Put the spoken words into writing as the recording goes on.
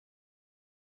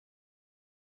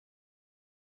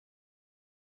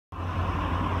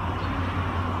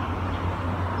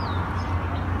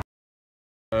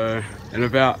And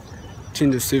about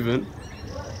 10 to 7,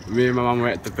 me and my mum were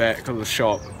at the back of the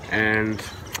shop, and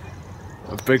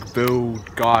a big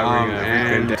build guy rang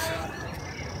and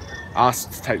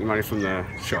asked to take the money from the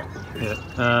shop. Yeah.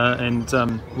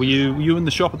 Were you in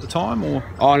the shop at the time, or?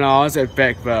 Oh no, I was at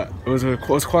back, but it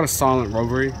was quite a silent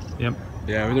robbery. Yep.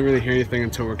 Yeah, we didn't really hear anything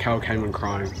until Raquel came in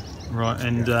crying. Right,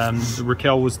 and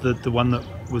Raquel was the one that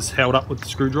was held up with the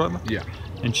screwdriver? Yeah.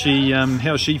 And she,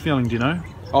 how's she feeling, do you know?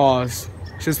 Oh,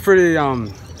 she was pretty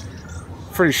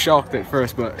shocked at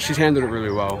first, but she's handled it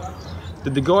really well.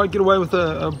 Did the guy get away with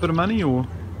a bit of money, or?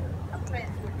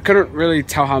 Couldn't really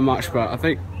tell how much, but I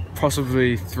think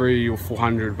possibly 300 or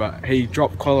 400, but he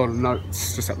dropped quite a lot of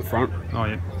notes just at the front. Oh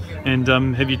yeah. And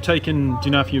have you taken, do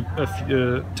you know if you've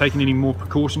taken any more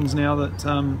precautions now that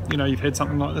you know, you've had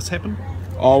something like this happen?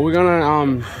 Oh, we're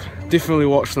gonna definitely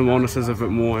watch the monitors a bit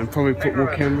more and probably put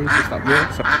more cameras just up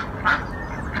there. So.